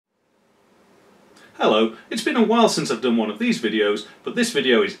Hello, it's been a while since I've done one of these videos, but this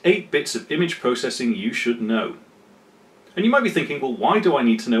video is 8 bits of image processing you should know. And you might be thinking, well, why do I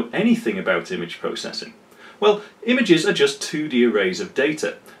need to know anything about image processing? Well, images are just 2D arrays of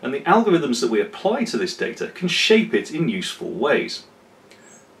data, and the algorithms that we apply to this data can shape it in useful ways.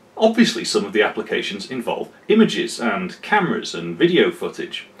 Obviously, some of the applications involve images and cameras and video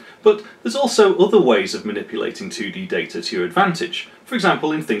footage. But there's also other ways of manipulating 2D data to your advantage, for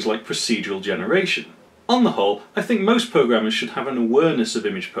example in things like procedural generation. On the whole, I think most programmers should have an awareness of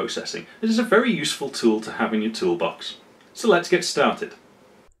image processing. It is a very useful tool to have in your toolbox. So let's get started.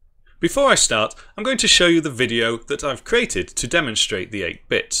 Before I start, I'm going to show you the video that I've created to demonstrate the 8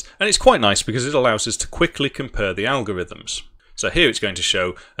 bits, and it's quite nice because it allows us to quickly compare the algorithms. So here it's going to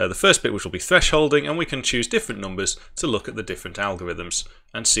show the first bit, which will be thresholding, and we can choose different numbers to look at the different algorithms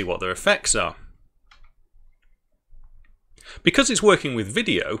and see what their effects are. Because it's working with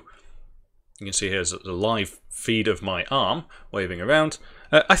video, you can see here's a live feed of my arm waving around.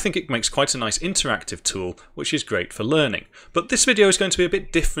 I think it makes quite a nice interactive tool, which is great for learning. But this video is going to be a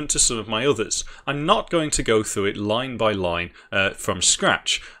bit different to some of my others. I'm not going to go through it line by line from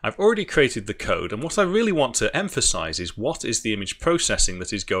scratch. I've already created the code, and what I really want to emphasize is what is the image processing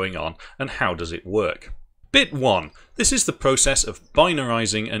that is going on and how does it work. Bit 1. This is the process of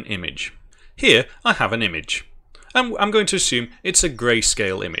binarizing an image. Here I have an image. And I'm going to assume it's a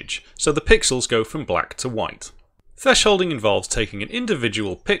grayscale image, so the pixels go from black to white. Thresholding involves taking an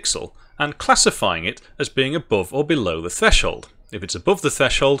individual pixel and classifying it as being above or below the threshold. If it's above the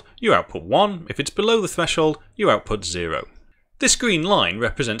threshold, you output 1. If it's below the threshold, you output 0. This green line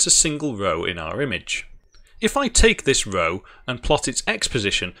represents a single row in our image. If I take this row and plot its x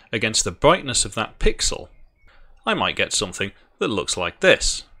position against the brightness of that pixel, I might get something that looks like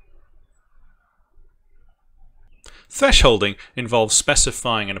this. Thresholding involves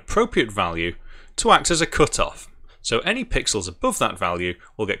specifying an appropriate value to act as a cutoff. So any pixels above that value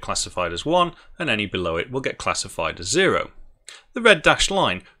will get classified as 1, and any below it will get classified as 0. The red dashed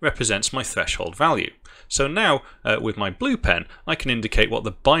line represents my threshold value. So now, with my blue pen, I can indicate what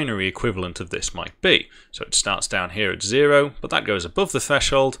the binary equivalent of this might be. So it starts down here at 0, but that goes above the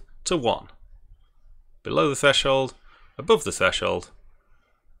threshold to 1. Below the threshold, above the threshold.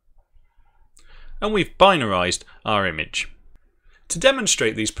 And we've binarized our image. To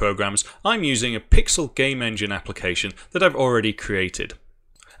demonstrate these programs, I'm using a Pixel Game Engine application that I've already created.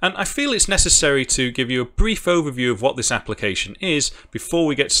 And I feel it's necessary to give you a brief overview of what this application is before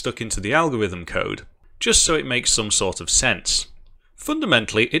we get stuck into the algorithm code, just so it makes some sort of sense.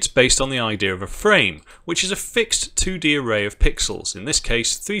 Fundamentally, it's based on the idea of a frame, which is a fixed 2D array of pixels, in this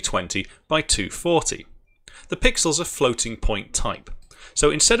case 320 by 240. The pixels are floating point type. So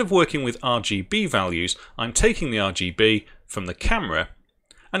instead of working with RGB values, I'm taking the RGB from the camera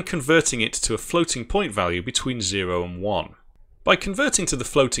and converting it to a floating point value between 0 and 1. By converting to the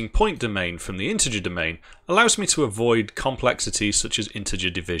floating point domain from the integer domain allows me to avoid complexities such as integer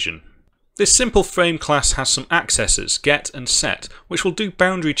division. This simple frame class has some accessors, get and set, which will do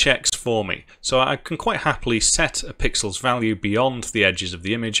boundary checks for me, so I can quite happily set a pixel's value beyond the edges of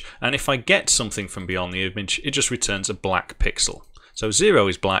the image, and if I get something from beyond the image, it just returns a black pixel. So 0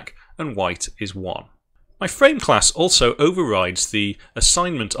 is black and white is 1. My frame class also overrides the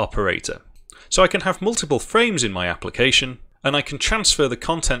assignment operator. So I can have multiple frames in my application, and I can transfer the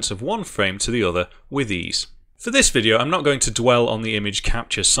contents of one frame to the other with ease. For this video, I'm not going to dwell on the image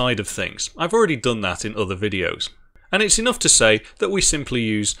capture side of things. I've already done that in other videos. And it's enough to say that we simply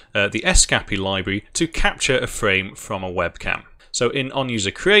use the SCAPI library to capture a frame from a webcam. So in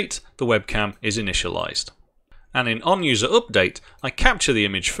onUserCreate, the webcam is initialized. And in onUserUpdate, I capture the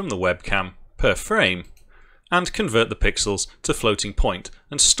image from the webcam per frame and convert the pixels to floating point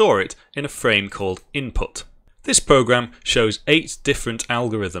and store it in a frame called input. This program shows 8 different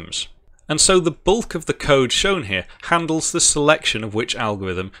algorithms, and so the bulk of the code shown here handles the selection of which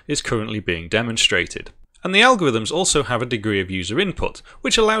algorithm is currently being demonstrated. And the algorithms also have a degree of user input,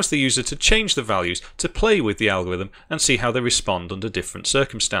 which allows the user to change the values to play with the algorithm and see how they respond under different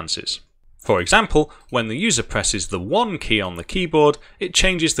circumstances. For example, when the user presses the 1 key on the keyboard, it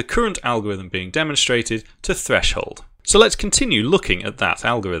changes the current algorithm being demonstrated to threshold. So let's continue looking at that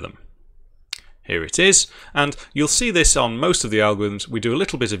algorithm. Here it is, and you'll see this on most of the algorithms. We do a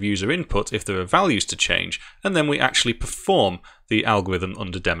little bit of user input if there are values to change, and then we actually perform the algorithm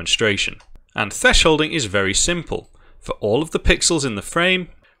under demonstration. And thresholding is very simple. For all of the pixels in the frame,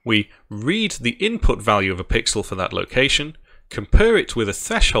 we read the input value of a pixel for that location, compare it with a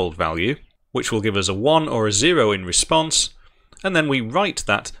threshold value, which will give us a 1 or a 0 in response, and then we write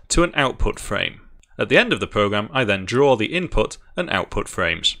that to an output frame. At the end of the program, I then draw the input and output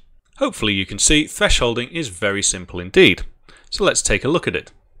frames. Hopefully you can see thresholding is very simple indeed. So let's take a look at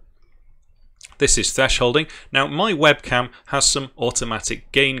it. This is thresholding. Now my webcam has some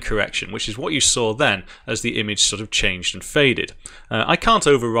automatic gain correction, which is what you saw then as the image sort of changed and faded. I can't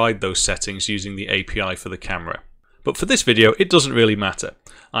override those settings using the API for the camera. But for this video it doesn't really matter.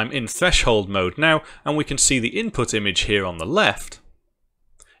 I'm in threshold mode now, and we can see the input image here on the left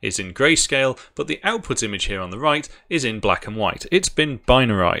is in grayscale, but the output image here on the right is in black and white. It's been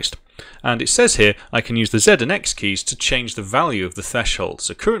binarized. And it says here I can use the Z and X keys to change the value of the threshold.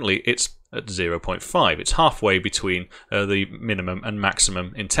 So currently it's at 0.5. It's halfway between the minimum and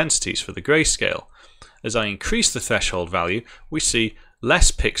maximum intensities for the grayscale. As I increase the threshold value, we see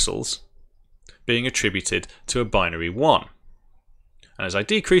less pixels being attributed to a binary 1. And as I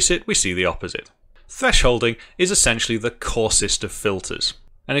decrease it, we see the opposite. Thresholding is essentially the coarsest of filters,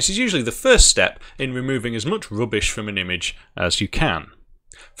 and it is usually the first step in removing as much rubbish from an image as you can.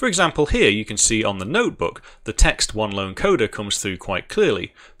 For example, here you can see on the notebook the text one lone coder comes through quite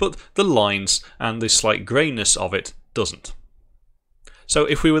clearly, but the lines and the slight greyness of it doesn't. So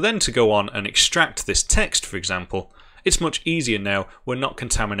if we were then to go on and extract this text, for example, it's much easier now. We're not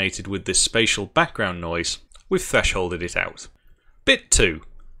contaminated with this spatial background noise. We've thresholded it out. Bit 2.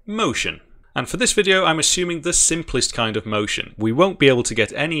 Motion. And for this video I'm assuming the simplest kind of motion. We won't be able to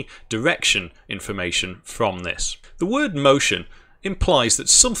get any direction information from this. The word motion implies that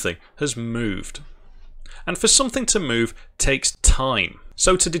something has moved. And for something to move takes time.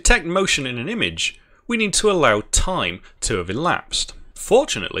 So to detect motion in an image, we need to allow time to have elapsed.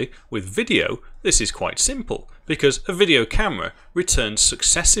 Fortunately, with video, this is quite simple, because a video camera returns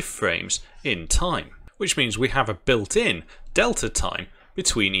successive frames in time, which means we have a built-in delta time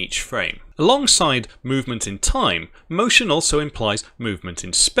between each frame. Alongside movement in time, motion also implies movement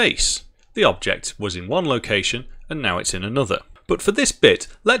in space. The object was in one location and now it's in another. But for this bit,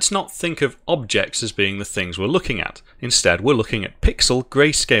 let's not think of objects as being the things we're looking at. Instead, we're looking at pixel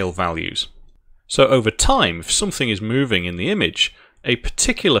grayscale values. So over time, if something is moving in the image, a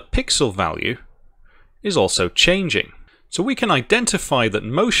particular pixel value is also changing. So we can identify that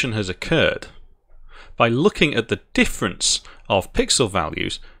motion has occurred by looking at the difference of pixel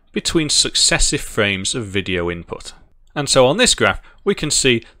values between successive frames of video input. And so on this graph we can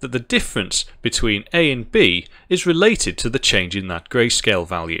see that the difference between A and B is related to the change in that grayscale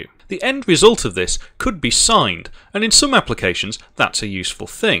value. The end result of this could be signed, and in some applications that's a useful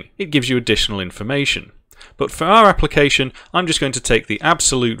thing. It gives you additional information. But for our application I'm just going to take the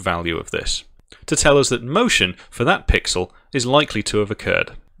absolute value of this to tell us that motion for that pixel is likely to have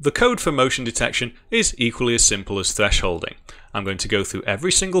occurred. The code for motion detection is equally as simple as thresholding. I'm going to go through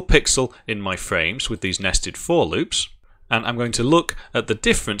every single pixel in my frames with these nested for loops, and I'm going to look at the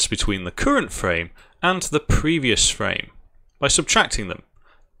difference between the current frame and the previous frame by subtracting them.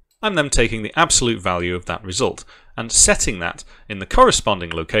 I'm then taking the absolute value of that result and setting that in the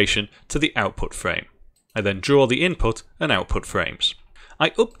corresponding location to the output frame. I then draw the input and output frames. I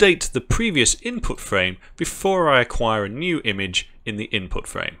update the previous input frame before I acquire a new image in the input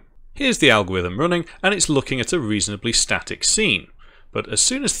frame. Here's the algorithm running, and it's looking at a reasonably static scene. But as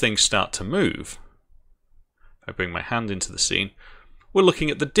soon as things start to move, if I bring my hand into the scene, we're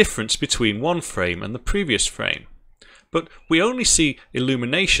looking at the difference between one frame and the previous frame. But we only see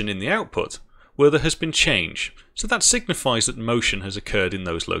illumination in the output where there has been change, so that signifies that motion has occurred in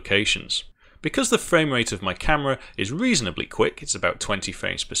those locations. Because the frame rate of my camera is reasonably quick, it's about 20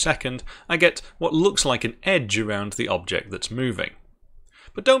 frames per second, I get what looks like an edge around the object that's moving.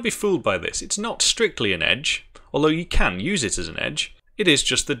 But don't be fooled by this, it's not strictly an edge, although you can use it as an edge. It is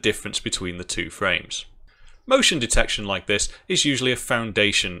just the difference between the two frames. Motion detection like this is usually a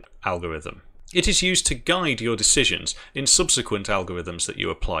foundation algorithm. It is used to guide your decisions in subsequent algorithms that you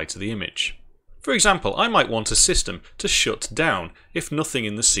apply to the image. For example, I might want a system to shut down if nothing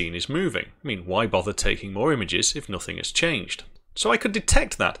in the scene is moving. I mean, why bother taking more images if nothing has changed? So I could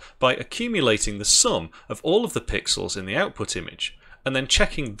detect that by accumulating the sum of all of the pixels in the output image and then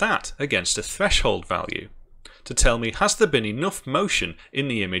checking that against a threshold value to tell me has there been enough motion in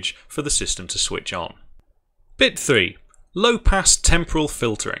the image for the system to switch on. Bit 3. Low-pass temporal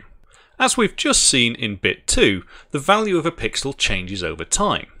filtering. As we've just seen in bit 2, the value of a pixel changes over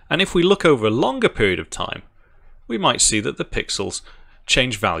time. And if we look over a longer period of time, we might see that the pixels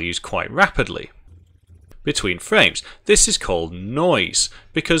change values quite rapidly between frames. This is called noise,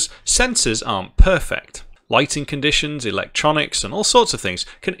 because sensors aren't perfect. Lighting conditions, electronics, and all sorts of things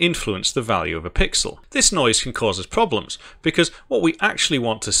can influence the value of a pixel. This noise can cause us problems, because what we actually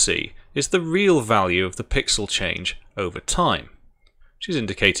want to see is the real value of the pixel change over time, which is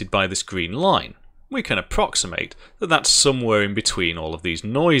indicated by this green line. We can approximate that that's somewhere in between all of these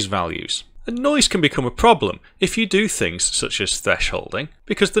noise values. And noise can become a problem if you do things such as thresholding,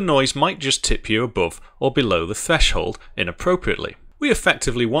 because the noise might just tip you above or below the threshold inappropriately. We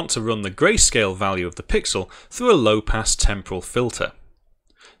effectively want to run the grayscale value of the pixel through a low-pass temporal filter.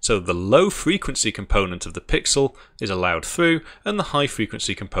 So the low frequency component of the pixel is allowed through and the high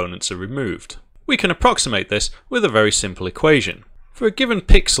frequency components are removed. We can approximate this with a very simple equation. For a given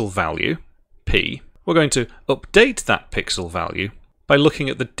pixel value, p, we're going to update that pixel value by looking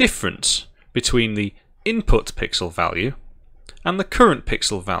at the difference between the input pixel value and the current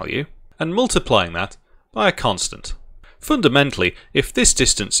pixel value and multiplying that by a constant. Fundamentally, if this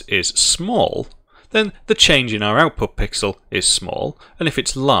distance is small, then the change in our output pixel is small, and if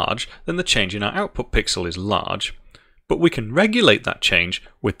it's large, then the change in our output pixel is large, but we can regulate that change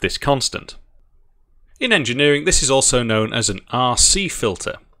with this constant. In engineering, this is also known as an RC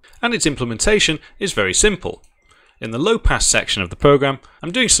filter, and its implementation is very simple. In the low-pass section of the program,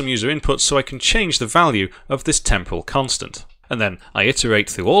 I'm doing some user input so I can change the value of this temporal constant, and then I iterate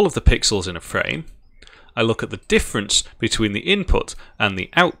through all of the pixels in a frame. I look at the difference between the input and the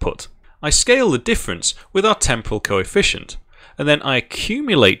output. I scale the difference with our temporal coefficient, and then I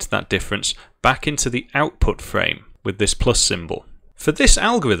accumulate that difference back into the output frame with this plus symbol. For this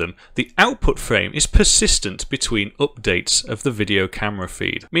algorithm, the output frame is persistent between updates of the video camera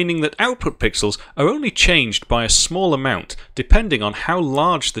feed, meaning that output pixels are only changed by a small amount depending on how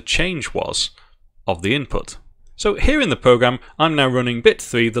large the change was of the input. So here in the program, I'm now running bit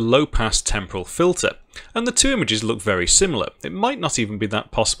 3, the low-pass temporal filter, and the two images look very similar. It might not even be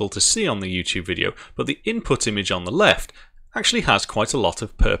that possible to see on the YouTube video, but the input image on the left actually has quite a lot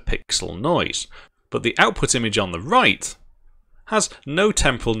of per pixel noise, but the output image on the right has no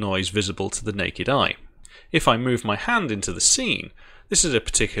temporal noise visible to the naked eye. If I move my hand into the scene, this is a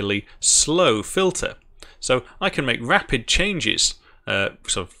particularly slow filter, so I can make rapid changes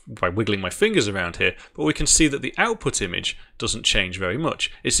sort of by wiggling my fingers around here, but we can see that the output image doesn't change very much.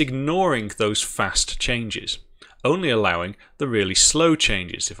 It's ignoring those fast changes, only allowing the really slow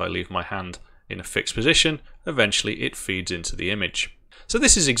changes. If I leave my hand in a fixed position, eventually it feeds into the image. So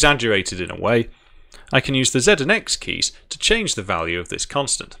this is exaggerated in a way. I can use the Z and X keys to change the value of this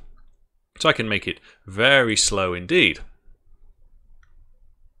constant. So I can make it very slow indeed,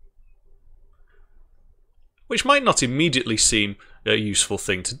 which might not immediately seem a useful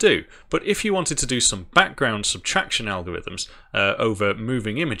thing to do, but if you wanted to do some background subtraction algorithms over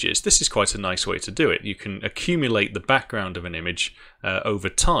moving images, this is quite a nice way to do it. You can accumulate the background of an image over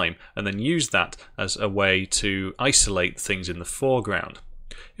time and then use that as a way to isolate things in the foreground.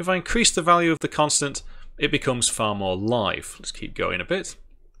 If I increase the value of the constant, it becomes far more live. Let's keep going a bit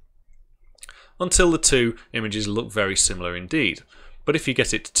until the two images look very similar indeed. But if you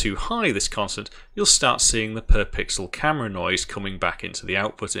get it too high, this constant, you'll start seeing the per pixel camera noise coming back into the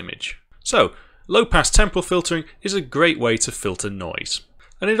output image. So, low-pass temporal filtering is a great way to filter noise.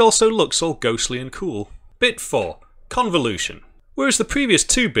 And it also looks all ghostly and cool. Bit 4. Convolution. Whereas the previous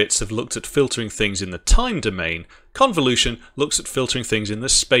two bits have looked at filtering things in the time domain, convolution looks at filtering things in the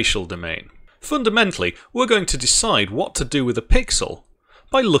spatial domain. Fundamentally, we're going to decide what to do with a pixel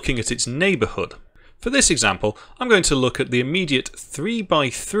by looking at its neighbourhood. For this example, I'm going to look at the immediate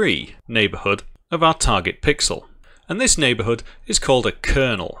 3x3 neighbourhood of our target pixel. And this neighbourhood is called a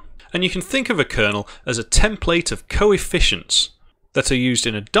kernel. And you can think of a kernel as a template of coefficients that are used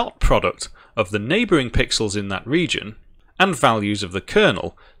in a dot product of the neighbouring pixels in that region and values of the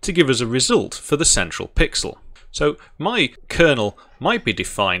kernel to give us a result for the central pixel. So my kernel might be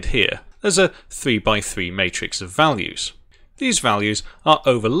defined here as a 3x3 matrix of values. These values are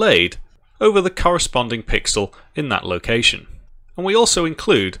overlaid over the corresponding pixel in that location. And we also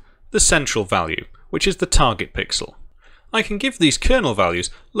include the central value, which is the target pixel. I can give these kernel values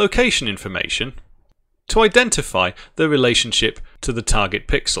location information to identify the relationship to the target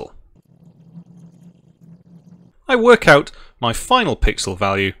pixel. I work out my final pixel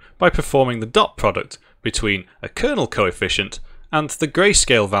value by performing the dot product between a kernel coefficient and the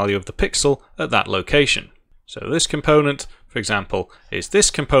grayscale value of the pixel at that location. So this component, for example, is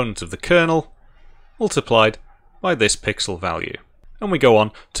this component of the kernel multiplied by this pixel value. And we go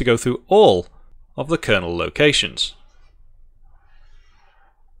on to go through all of the kernel locations.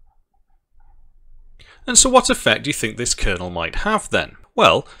 And so what effect do you think this kernel might have then?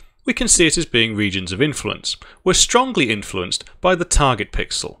 Well, we can see it as being regions of influence. We're strongly influenced by the target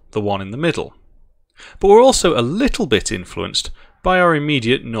pixel, the one in the middle. But we're also a little bit influenced by our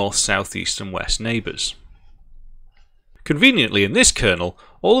immediate north, south, east and west neighbours. Conveniently in this kernel,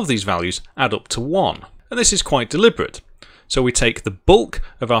 all of these values add up to 1, and this is quite deliberate. So we take the bulk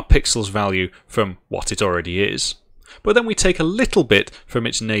of our pixel's value from what it already is, but then we take a little bit from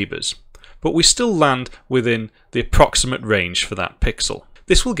its neighbours, but we still land within the approximate range for that pixel.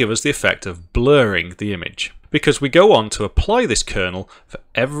 This will give us the effect of blurring the image, because we go on to apply this kernel for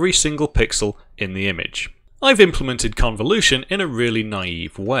every single pixel in the image. I've implemented convolution in a really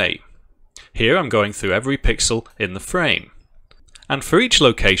naive way. Here I'm going through every pixel in the frame, and for each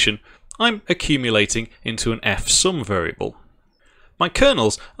location I'm accumulating into an fsum variable. My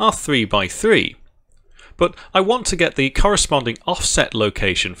kernels are 3 by 3, but I want to get the corresponding offset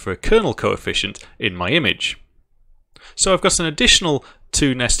location for a kernel coefficient in my image. So I've got an additional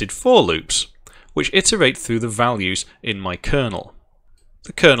 2 nested for loops, which iterate through the values in my kernel.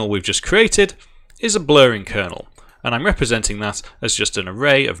 The kernel we've just created is a blurring kernel, and I'm representing that as just an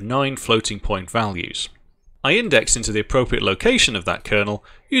array of 9 floating point values. I index into the appropriate location of that kernel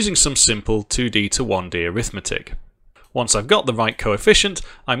using some simple 2D to 1D arithmetic. Once I've got the right coefficient,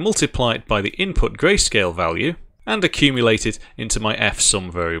 I multiply it by the input grayscale value and accumulate it into my fsum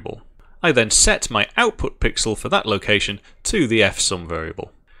variable. I then set my output pixel for that location to the fsum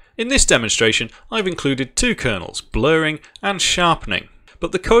variable. In this demonstration, I've included 2 kernels, blurring and sharpening,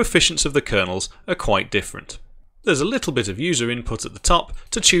 but the coefficients of the kernels are quite different. There's a little bit of user input at the top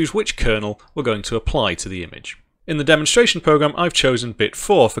to choose which kernel we're going to apply to the image. In the demonstration program, I've chosen bit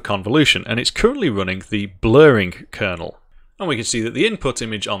 4 for convolution, and it's currently running the blurring kernel. And we can see that the input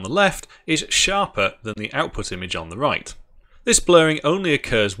image on the left is sharper than the output image on the right. This blurring only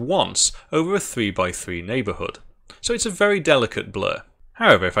occurs once over a 3 by 3 neighbourhood, so it's a very delicate blur.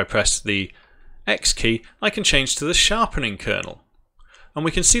 However, if I press the X key, I can change to the sharpening kernel. And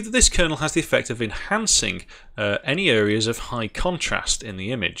we can see that this kernel has the effect of enhancing any areas of high contrast in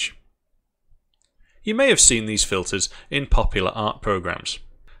the image. You may have seen these filters in popular art programs.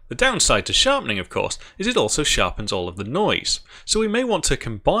 The downside to sharpening, of course, is it also sharpens all of the noise, so we may want to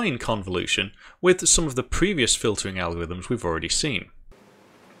combine convolution with some of the previous filtering algorithms we've already seen.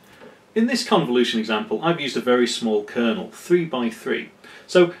 In this convolution example, I've used a very small kernel, 3 by 3,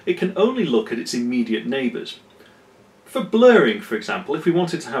 so it can only look at its immediate neighbours. For blurring, for example, if we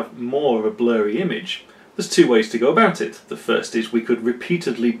wanted to have more of a blurry image, there's 2 ways to go about it. The first is we could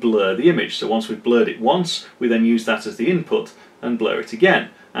repeatedly blur the image, so once we've blurred it once, we then use that as the input and blur it again,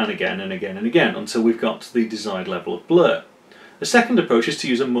 and again and again and again, until we've got the desired level of blur. The second approach is to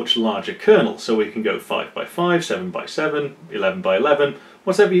use a much larger kernel, so we can go 5 by 5, 7 by 7, 11 by 11,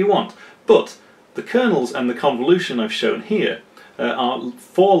 whatever you want. But the kernels and the convolution I've shown here are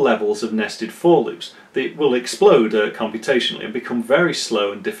 4 levels of nested for loops. They will explode computationally and become very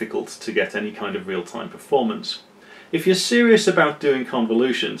slow and difficult to get any kind of real-time performance. If you're serious about doing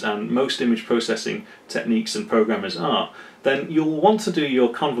convolutions, and most image processing techniques and programmers are, then you'll want to do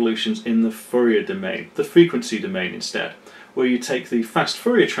your convolutions in the Fourier domain, the frequency domain instead, where you take the fast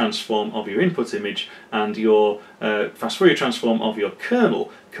Fourier transform of your input image and your fast Fourier transform of your kernel,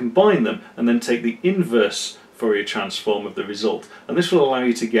 combine them, and then take the inverse Fourier transform of the result. And this will allow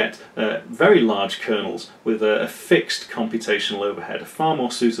you to get very large kernels with a fixed computational overhead, a far more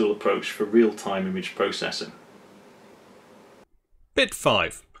suitable approach for real-time image processing. Bit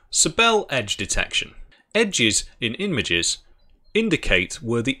 5. Sabel edge detection. Edges in images indicate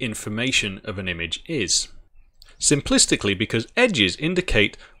where the information of an image is. Simplistically, because edges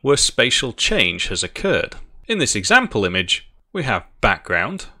indicate where spatial change has occurred. In this example image, we have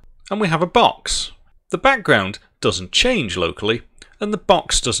background and we have a box. The background doesn't change locally, and the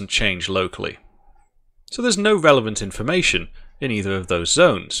box doesn't change locally. So there's no relevant information in either of those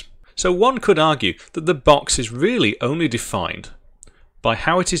zones. So one could argue that the box is really only defined by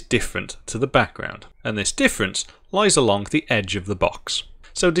how it is different to the background, and this difference lies along the edge of the box.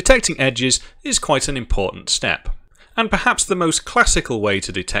 So detecting edges is quite an important step. And perhaps the most classical way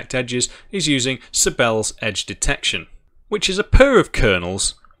to detect edges is using Sabel's edge detection, which is a pair of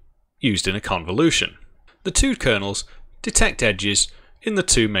kernels used in a convolution. The 2 kernels detect edges in the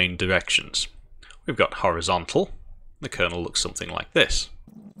 2 main directions. We've got horizontal, the kernel looks something like this,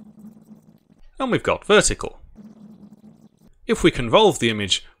 and we've got vertical. If we convolve the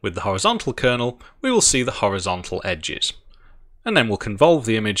image with the horizontal kernel, we will see the horizontal edges. And then we'll convolve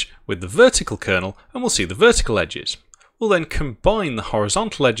the image with the vertical kernel and we'll see the vertical edges. We'll then combine the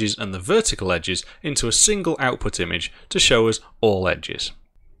horizontal edges and the vertical edges into a single output image to show us all edges.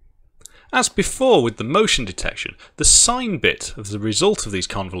 As before with the motion detection, the sign bit of the result of these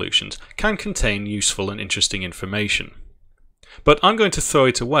convolutions can contain useful and interesting information. But I'm going to throw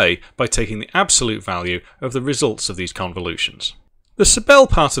it away by taking the absolute value of the results of these convolutions. The Sibel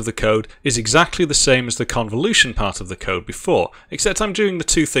part of the code is exactly the same as the convolution part of the code before, except I'm doing the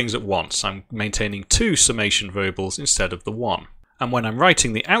two things at once. I'm maintaining two summation variables instead of the one. And when I'm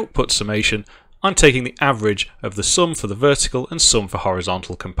writing the output summation, I'm taking the average of the sum for the vertical and sum for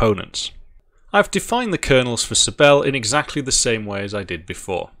horizontal components. I've defined the kernels for Sibel in exactly the same way as I did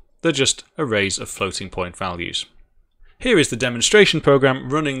before. They're just arrays of floating point values. Here is the demonstration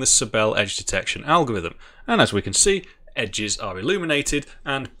program running the Sibel edge detection algorithm, and as we can see, edges are illuminated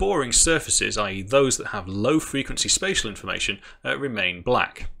and boring surfaces, i.e. those that have low frequency spatial information, remain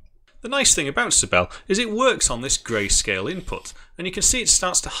black. The nice thing about Sibel is it works on this grayscale input, and you can see it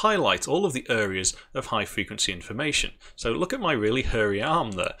starts to highlight all of the areas of high frequency information. So look at my really hairy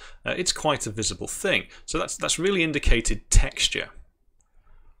arm there. It's quite a visible thing, so that's really indicated texture.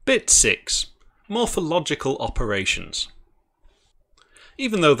 Bit 6. Morphological operations.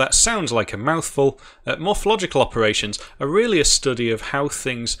 Even though that sounds like a mouthful, morphological operations are really a study of how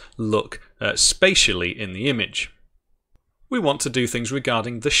things look spatially in the image. We want to do things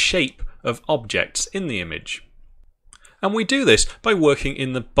regarding the shape of objects in the image. And we do this by working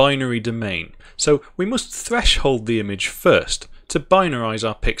in the binary domain. So we must threshold the image first to binarize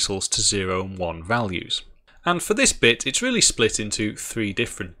our pixels to 0 and 1 values. And for this bit, it's really split into 3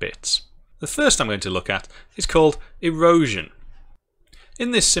 different bits. The first I'm going to look at is called erosion.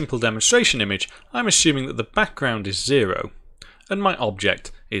 In this simple demonstration image, I'm assuming that the background is 0 and my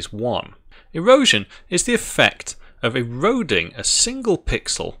object is 1. Erosion is the effect of eroding a single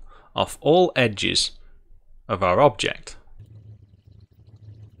pixel off all edges of our object,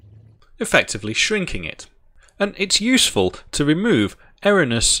 effectively shrinking it. And it's useful to remove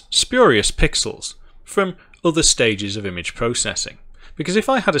erroneous, spurious pixels from other stages of image processing. Because if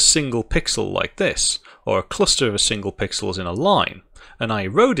I had a single pixel like this, or a cluster of a single pixels in a line, and I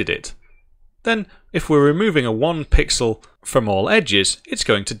eroded it, then if we're removing a 1 pixel from all edges, it's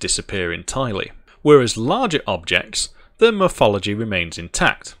going to disappear entirely. Whereas larger objects, their morphology remains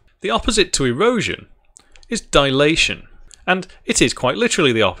intact. The opposite to erosion is dilation, and it is quite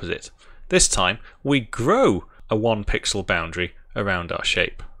literally the opposite. This time we grow a 1 pixel boundary around our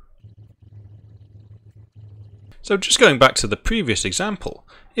shape. So just going back to the previous example,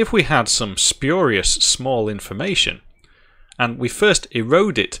 if we had some spurious small information, and we first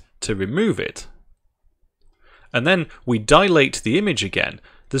erode it to remove it, and then we dilate the image again,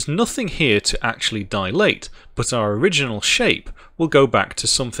 there's nothing here to actually dilate, but our original shape will go back to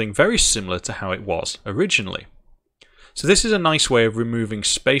something very similar to how it was originally. So this is a nice way of removing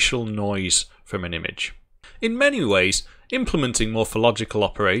spatial noise from an image. In many ways, implementing morphological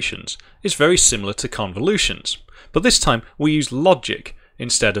operations is very similar to convolutions, but this time we use logic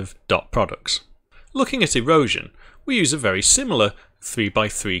instead of dot products. Looking at erosion, we use a very similar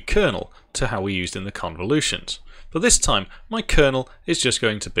 3x3 kernel to how we used in the convolutions, but this time my kernel is just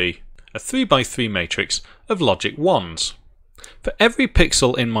going to be a 3x3 matrix of logic 1s. For every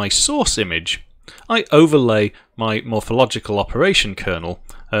pixel in my source image, I overlay my morphological operation kernel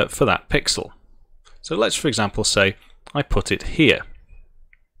for that pixel. So let's, for example, say I put it here,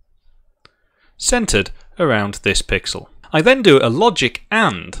 centered around this pixel. I then do a logic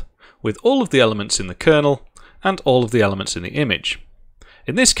AND with all of the elements in the kernel and all of the elements in the image.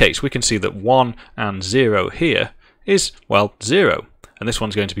 In this case, we can see that 1 and 0 here is, well, 0. And this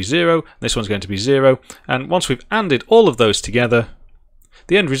one's going to be 0, and this one's going to be 0. And once we've ANDed all of those together,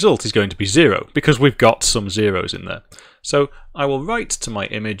 the end result is going to be 0, because we've got some zeros in there. So I will write to my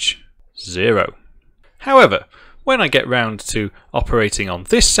image 0. However, when I get round to operating on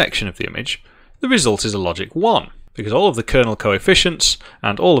this section of the image, the result is a logic 1, because all of the kernel coefficients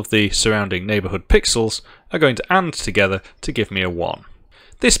and all of the surrounding neighbourhood pixels are going to AND together to give me a 1.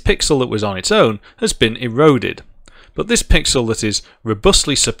 This pixel that was on its own has been eroded, but this pixel that is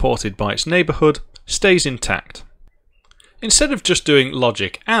robustly supported by its neighbourhood stays intact. Instead of just doing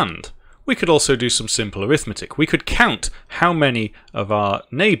logic AND, we could also do some simple arithmetic. We could count how many of our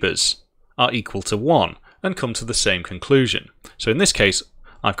neighbours are equal to 1 and come to the same conclusion. So in this case,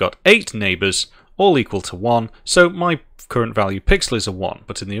 I've got 8 neighbours, all equal to 1, so my current value pixel is a 1.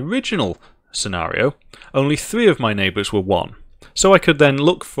 But in the original scenario, only 3 of my neighbours were 1. So I could then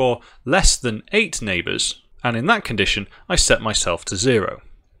look for less than 8 neighbours, and in that condition, I set myself to 0.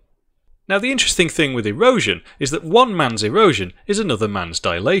 Now the interesting thing with erosion is that one man's erosion is another man's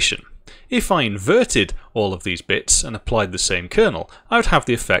dilation. If I inverted all of these bits and applied the same kernel, I would have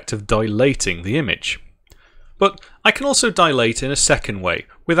the effect of dilating the image. But I can also dilate in a second way,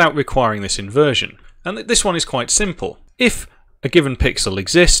 without requiring this inversion. And this one is quite simple. If a given pixel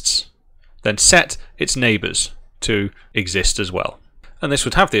exists, then set its neighbours to exist as well. And this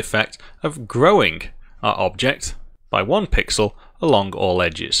would have the effect of growing our object by 1 pixel along all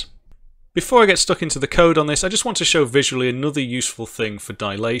edges. Before I get stuck into the code on this, I just want to show visually another useful thing for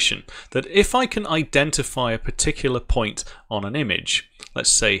dilation, that if I can identify a particular point on an image, let's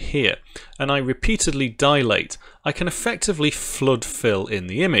say here, and I repeatedly dilate, I can effectively flood fill in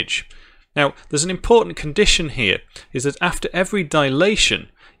the image. Now, there's an important condition here, is that after every dilation,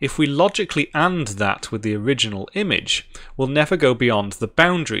 if we logically AND that with the original image, we'll never go beyond the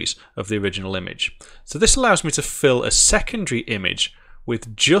boundaries of the original image. So this allows me to fill a secondary image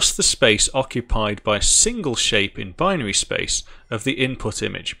with just the space occupied by a single shape in binary space of the input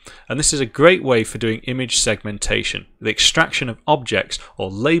image. And this is a great way for doing image segmentation, the extraction of objects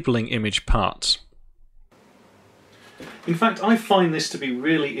or labeling image parts. In fact, I find this to be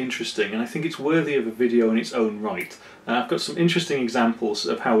really interesting, and I think it's worthy of a video in its own right. I've got some interesting examples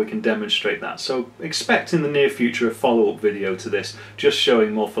of how we can demonstrate that, so expect in the near future a follow-up video to this, just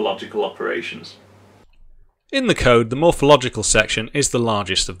showing morphological operations. In the code, the morphological section is the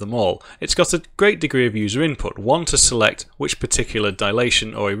largest of them all. It's got a great degree of user input, one to select which particular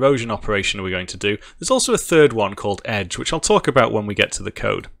dilation or erosion operation we're going to do. There's also a third one called edge, which I'll talk about when we get to the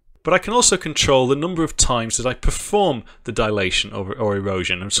code. But I can also control the number of times that I perform the dilation or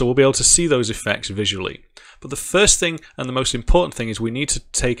erosion, and so we'll be able to see those effects visually. But the first thing and the most important thing is we need to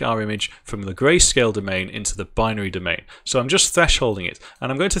take our image from the grayscale domain into the binary domain. So I'm just thresholding it,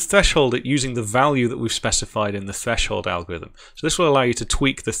 and I'm going to threshold it using the value that we've specified in the threshold algorithm. So this will allow you to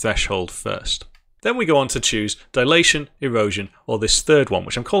tweak the threshold first. Then we go on to choose dilation, erosion, or this third one,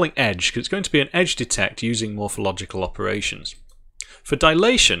 which I'm calling edge, because it's going to be an edge detect using morphological operations. For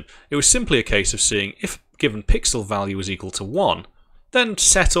dilation, it was simply a case of seeing if a given pixel value was equal to 1, then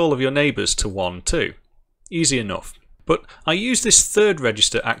set all of your neighbours to 1 too. Easy enough. But I use this third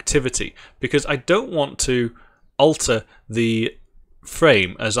register activity because I don't want to alter the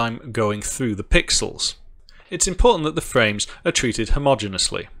frame as I'm going through the pixels. It's important that the frames are treated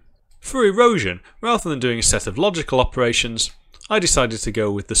homogeneously. For erosion, rather than doing a set of logical operations, I decided to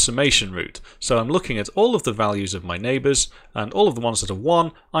go with the summation route. So I'm looking at all of the values of my neighbours, and all of the ones that are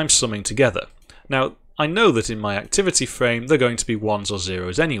 1 I'm summing together. Now, I know that in my activity frame they're going to be 1s or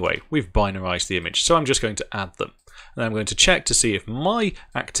 0s anyway. We've binarized the image, so I'm just going to add them. And I'm going to check to see if my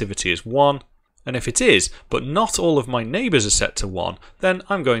activity is 1, and if it is, but not all of my neighbours are set to 1, then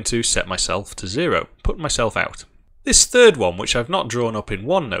I'm going to set myself to 0, put myself out. This third one, which I've not drawn up in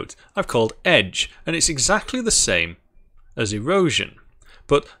OneNote, I've called edge, and it's exactly the same as erosion.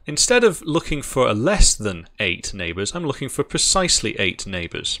 But instead of looking for a less than 8 neighbours, I'm looking for precisely 8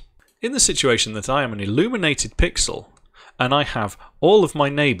 neighbours. In the situation that I am an illuminated pixel, and I have all of my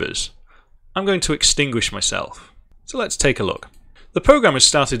neighbours, I'm going to extinguish myself. So let's take a look. The program has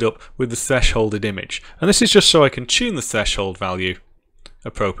started up with the thresholded image, and this is just so I can tune the threshold value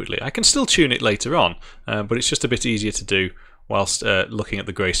appropriately. I can still tune it later on, but it's just a bit easier to do whilst looking at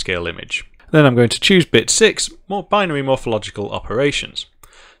the grayscale image. Then I'm going to choose bit 6, more binary morphological operations.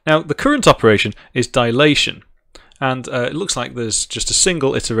 Now the current operation is dilation, and it looks like there's just a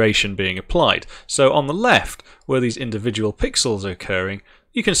single iteration being applied. So on the left, where these individual pixels are occurring,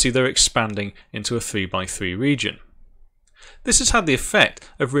 you can see they're expanding into a 3x3 region. This has had the effect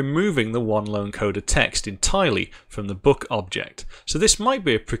of removing the one lone coder text entirely from the book object. So this might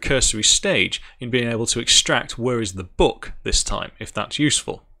be a precursory stage in being able to extract where is the book this time, if that's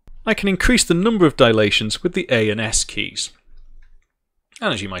useful. I can increase the number of dilations with the A and S keys.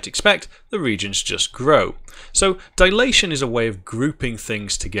 And as you might expect, the regions just grow. So dilation is a way of grouping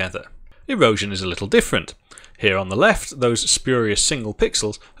things together. Erosion is a little different. Here on the left, those spurious single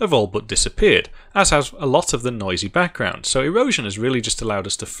pixels have all but disappeared, as has a lot of the noisy background. So erosion has really just allowed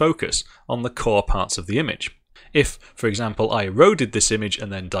us to focus on the core parts of the image. If, for example, I eroded this image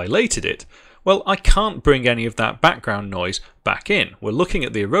and then dilated it, well, I can't bring any of that background noise back in. We're looking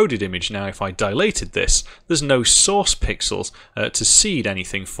at the eroded image now. If I dilated this, there's no source pixels to seed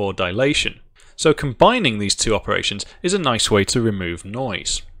anything for dilation. So combining these two operations is a nice way to remove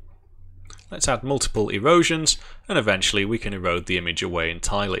noise. Let's add multiple erosions, and eventually we can erode the image away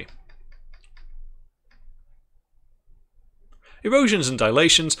entirely. Erosions and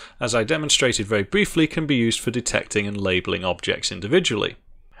dilations, as I demonstrated very briefly, can be used for detecting and labeling objects individually.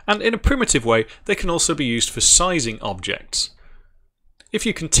 And in a primitive way, they can also be used for sizing objects. If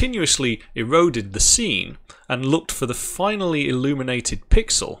you continuously eroded the scene and looked for the finally illuminated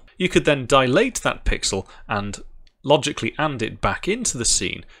pixel, you could then dilate that pixel and logically AND it back into the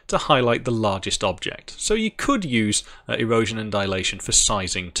scene to highlight the largest object. So you could use erosion and dilation for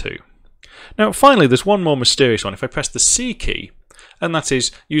sizing too. Now finally, there's one more mysterious one. If I press the C key, and that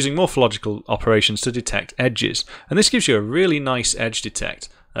is using morphological operations to detect edges. And this gives you a really nice edge detect,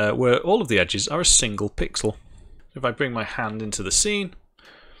 where all of the edges are a single pixel. If I bring my hand into the scene,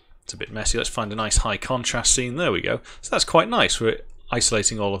 it's a bit messy. Let's find a nice high contrast scene. There we go. So that's quite nice. We're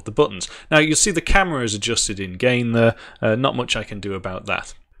isolating all of the buttons. Now you'll see the camera is adjusted in gain there. Not much I can do about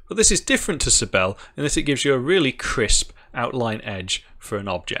that. But this is different to Sibel in that it gives you a really crisp outline edge for an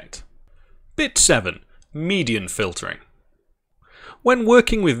object. Bit 7. Median filtering. When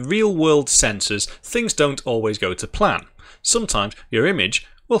working with real-world sensors, things don't always go to plan. Sometimes your image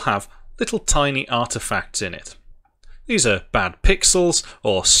will have little tiny artifacts in it. These are bad pixels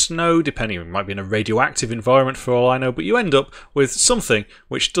or snow, depending, it might be in a radioactive environment for all I know, but you end up with something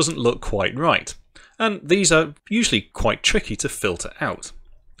which doesn't look quite right. And these are usually quite tricky to filter out,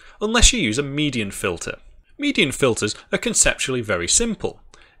 unless you use a median filter. Median filters are conceptually very simple.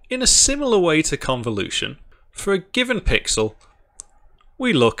 In a similar way to convolution, for a given pixel,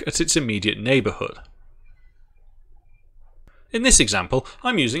 we look at its immediate neighbourhood. In this example,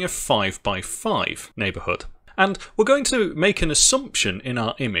 I'm using a 5x5 neighbourhood. And we're going to make an assumption in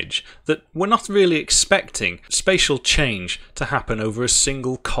our image that we're not really expecting spatial change to happen over a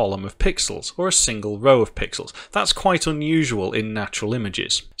single column of pixels or a single row of pixels. That's quite unusual in natural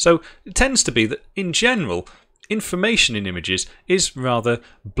images. So it tends to be that, in general, information in images is rather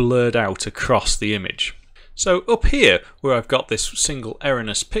blurred out across the image. So up here, where I've got this single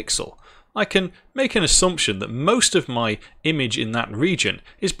erroneous pixel, I can make an assumption that most of my image in that region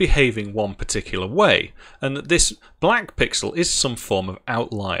is behaving one particular way, and that this black pixel is some form of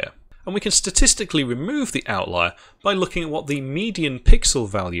outlier. And we can statistically remove the outlier by looking at what the median pixel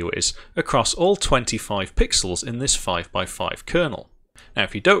value is across all 25 pixels in this 5x5 kernel. Now,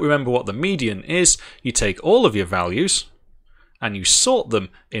 if you don't remember what the median is, you take all of your values and you sort them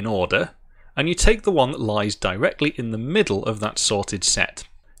in order, and you take the one that lies directly in the middle of that sorted set.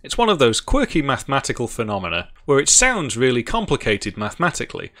 It's one of those quirky mathematical phenomena where it sounds really complicated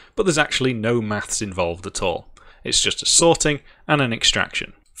mathematically, but there's actually no maths involved at all. It's just a sorting and an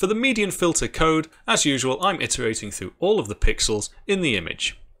extraction. For the median filter code, as usual, I'm iterating through all of the pixels in the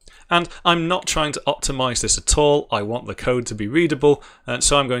image. And I'm not trying to optimize this at all. I want the code to be readable, and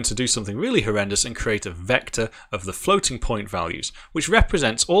so I'm going to do something really horrendous and create a vector of the floating point values, which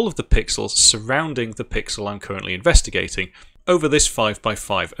represents all of the pixels surrounding the pixel I'm currently investigating over this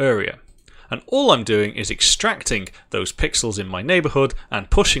 5x5 area. And all I'm doing is extracting those pixels in my neighbourhood and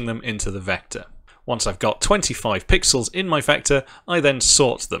pushing them into the vector. Once I've got 25 pixels in my vector, I then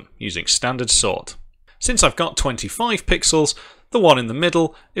sort them using standard sort. Since I've got 25 pixels, the one in the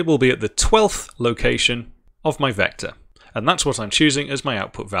middle, it will be at the 12th location of my vector. And that's what I'm choosing as my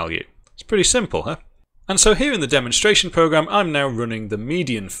output value. It's pretty simple, huh? And so here in the demonstration program, I'm now running the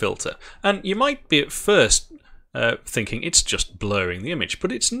median filter. And you might be at first thinking it's just blurring the image,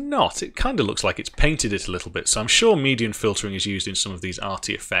 but it's not. It kind of looks like it's painted it a little bit, so I'm sure median filtering is used in some of these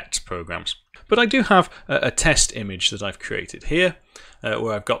arty effects programs. But I do have a test image that I've created here,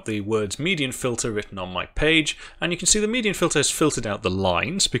 where I've got the words median filter written on my page, and you can see the median filter has filtered out the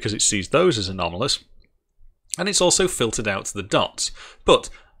lines because it sees those as anomalous, and it's also filtered out the dots. But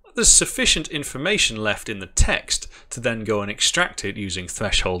there's sufficient information left in the text to then go and extract it using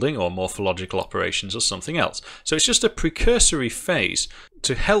thresholding or morphological operations or something else. So it's just a precursory phase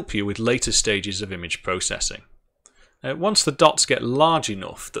to help you with later stages of image processing. Once the dots get large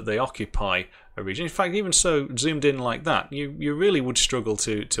enough that they occupy a region, in fact even so zoomed in like that, you really would struggle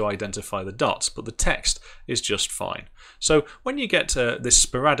to identify the dots, but the text is just fine. So when you get this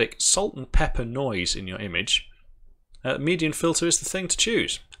sporadic salt and pepper noise in your image, median filter is the thing to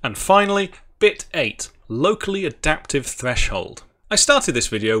choose. And finally, bit 8, locally adaptive threshold. I started this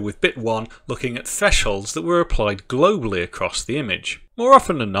video with bit 1 looking at thresholds that were applied globally across the image. More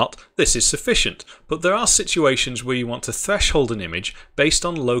often than not, this is sufficient, but there are situations where you want to threshold an image based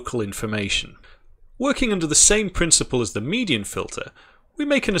on local information. Working under the same principle as the median filter, we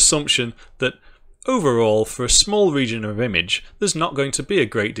make an assumption that overall, for a small region of image, there's not going to be a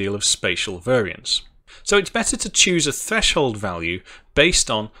great deal of spatial variance. So it's better to choose a threshold value based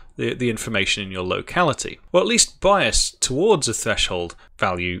on the information in your locality, or at least bias towards a threshold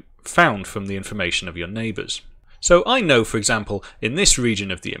value found from the information of your neighbours. So I know, for example, in this region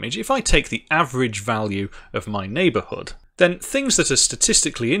of the image, if I take the average value of my neighbourhood, then things that are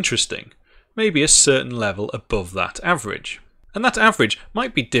statistically interesting may be a certain level above that average. And that average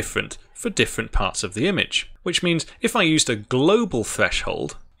might be different for different parts of the image, which means if I used a global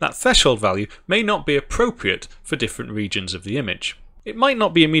threshold, that threshold value may not be appropriate for different regions of the image. It might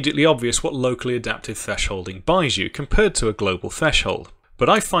not be immediately obvious what locally adaptive thresholding buys you compared to a global threshold, but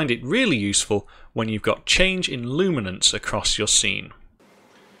I find it really useful when you've got change in luminance across your scene.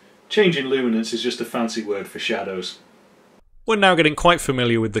 Change in luminance is just a fancy word for shadows. We're now getting quite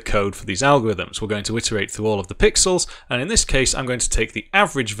familiar with the code for these algorithms. We're going to iterate through all of the pixels, and in this case I'm going to take the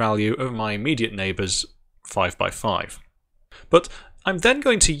average value of my immediate neighbours 5 by 5. But I'm then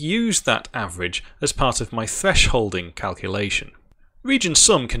going to use that average as part of my thresholding calculation. Region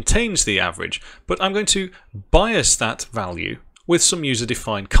sum contains the average, but I'm going to bias that value with some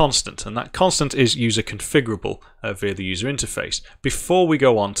user-defined constant, and that constant is user configurable via the user interface, before we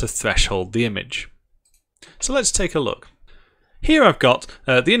go on to threshold the image. So let's take a look. Here I've got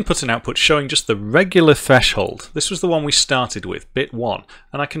the input and output showing just the regular threshold. This was the one we started with, bit 1,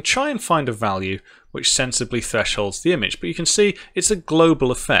 and I can try and find a value which sensibly thresholds the image, but you can see it's a global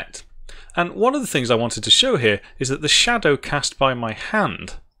effect. And one of the things I wanted to show here is that the shadow cast by my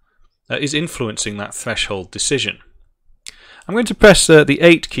hand is influencing that threshold decision. I'm going to press the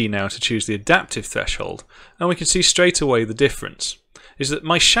 8 key now to choose the adaptive threshold, and we can see straight away the difference is that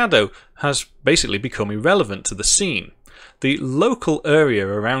my shadow has basically become irrelevant to the scene. The local area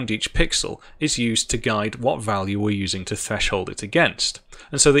around each pixel is used to guide what value we're using to threshold it against.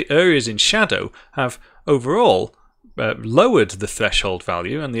 And so the areas in shadow have overall lowered the threshold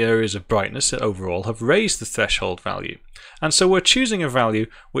value, and the areas of brightness overall have raised the threshold value. And so we're choosing a value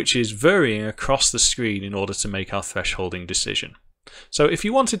which is varying across the screen in order to make our thresholding decision. So if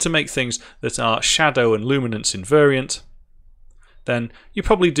you wanted to make things that are shadow and luminance invariant, then you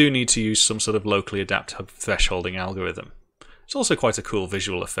probably do need to use some sort of locally adaptive thresholding algorithm. It's also quite a cool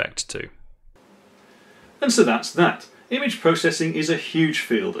visual effect too. And so that's that. Image processing is a huge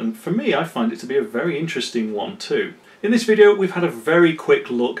field, and for me I find it to be a very interesting one too. In this video we've had a very quick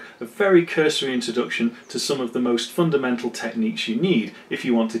look, a very cursory introduction to some of the most fundamental techniques you need if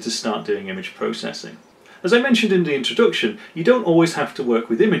you wanted to start doing image processing. As I mentioned in the introduction, you don't always have to work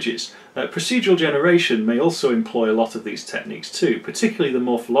with images. Procedural generation may also employ a lot of these techniques too, particularly the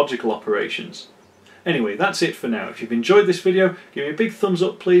morphological operations. Anyway, that's it for now. If you've enjoyed this video, give me a big thumbs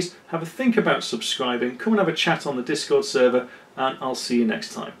up please, have a think about subscribing, come and have a chat on the Discord server, and I'll see you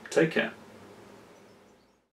next time. Take care.